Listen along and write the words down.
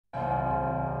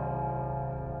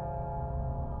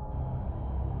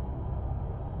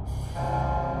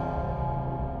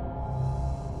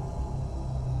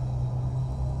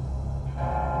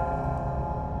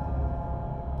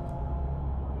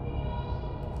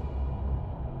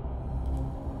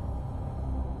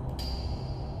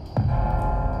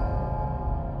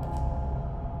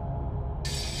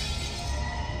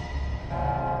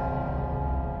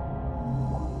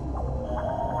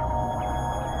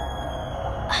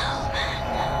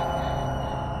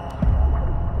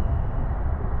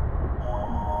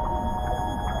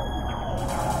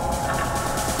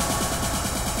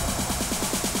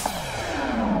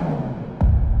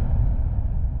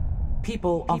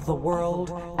people of the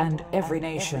world and every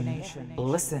nation,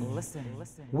 listen.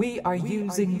 We are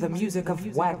using the music of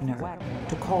Wagner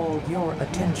to call your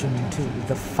attention to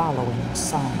the following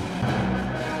song.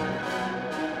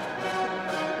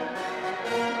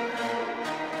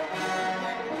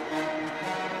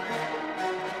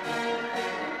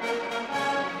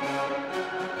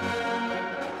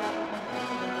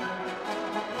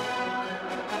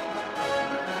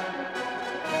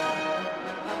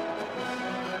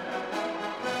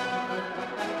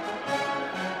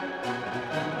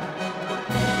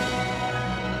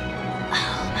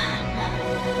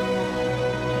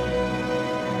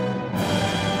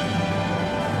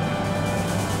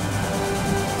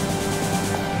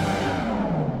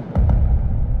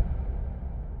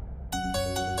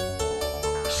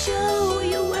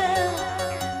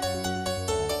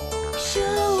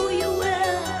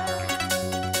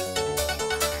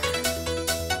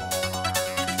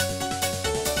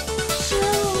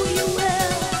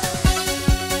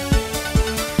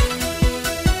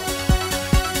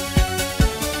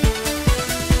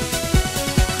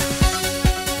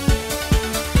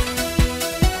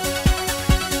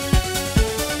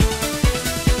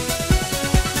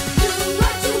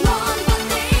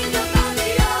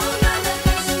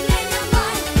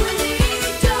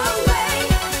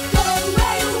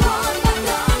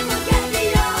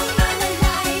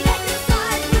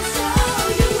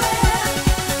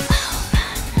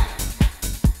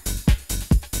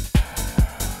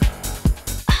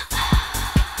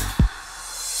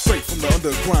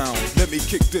 Underground, let me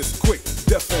kick this quick,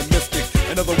 deaf and mystic.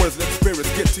 In other words, let spirits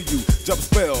get to you. Jump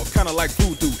spell, kinda like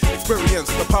voodoo. Experience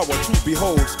the power to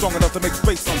behold, strong enough to make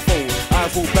space unfold. Eyes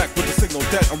roll back with the signal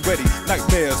that I'm ready.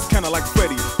 Nightmares, kinda like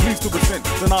Freddy. Pleased to present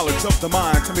the knowledge of the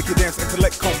mind to make you dance,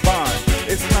 intellect combine.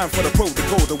 It's time for the pro to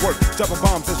go to work, dropping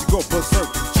bombs as you go berserk.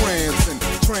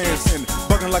 Trancing,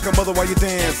 bugging like a mother while you're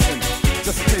dancing.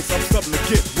 Just in case I'm something to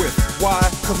get with. Why?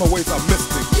 Cause my ways are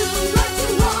mystic. Do what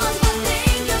you want.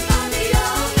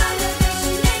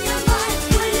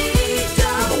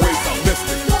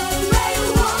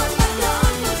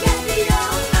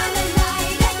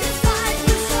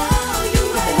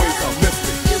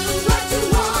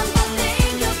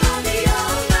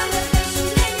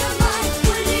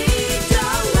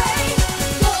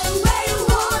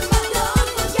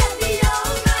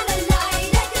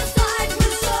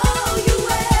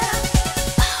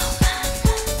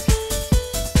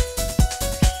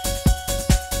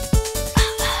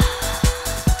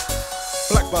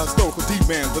 By historical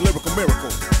D-man, the lyrical miracle,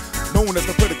 known as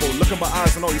the critical. Look in my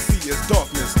eyes and all you see is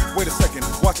darkness. Wait a second,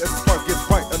 watch as the spark gets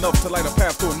bright enough to light a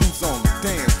path to a new zone.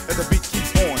 Dance as the beat keeps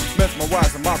on,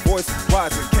 mesmerizing. My voice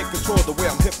rising, can't control the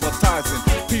way I'm hypnotizing.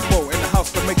 People in the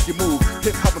house to make you move,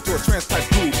 hip hop into a trance type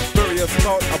groove. Barriers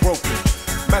thought are broken.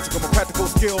 Magical, my practical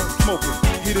skill, smoking.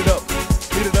 Heat it up.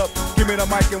 Give me the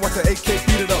mic and watch the AK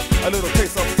beat it up. A little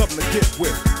taste of something to get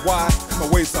with. Why? Cause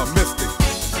my ways are mystic.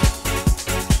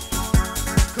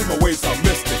 Cause my ways are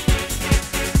mystic.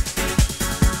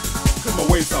 Cause my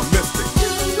ways are mystic. Do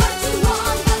what you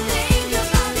want, but think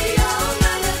about the old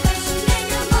manifestation in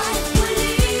your mind. Will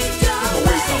lead your way. My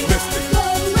ways are mystic. Go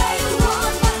where you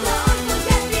want, but don't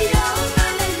forget the old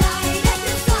man. The light at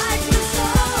your side will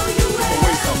show you where. My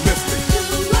ways are mystic. Do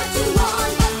what you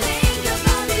want, but think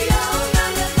about the old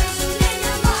manifestation in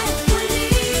your mind. Will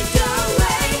lead your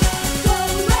way. Go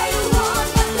where you want,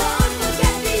 but don't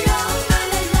forget the old man.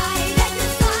 The light at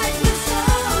your side will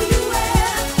show you where.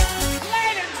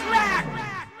 Let it rock!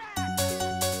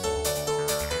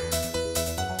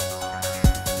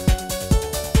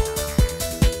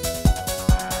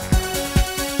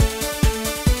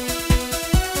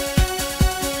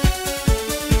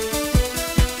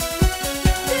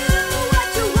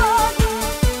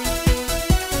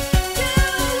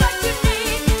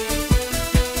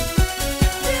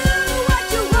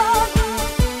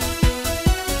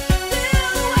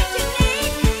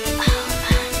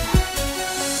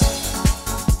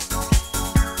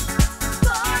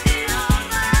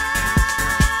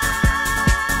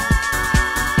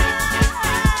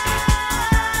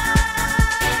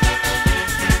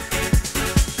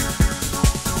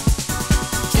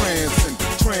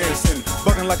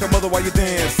 Bugging like a mother while you're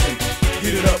dancing.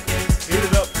 Heat it up.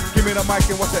 Give me the mic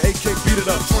and watch the AK beat it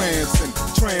up.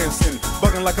 Trancing,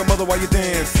 bugging like a mother while you're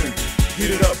dancing.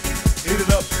 Heat it up.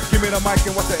 Give me the mic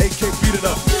and watch the AK beat it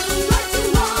up.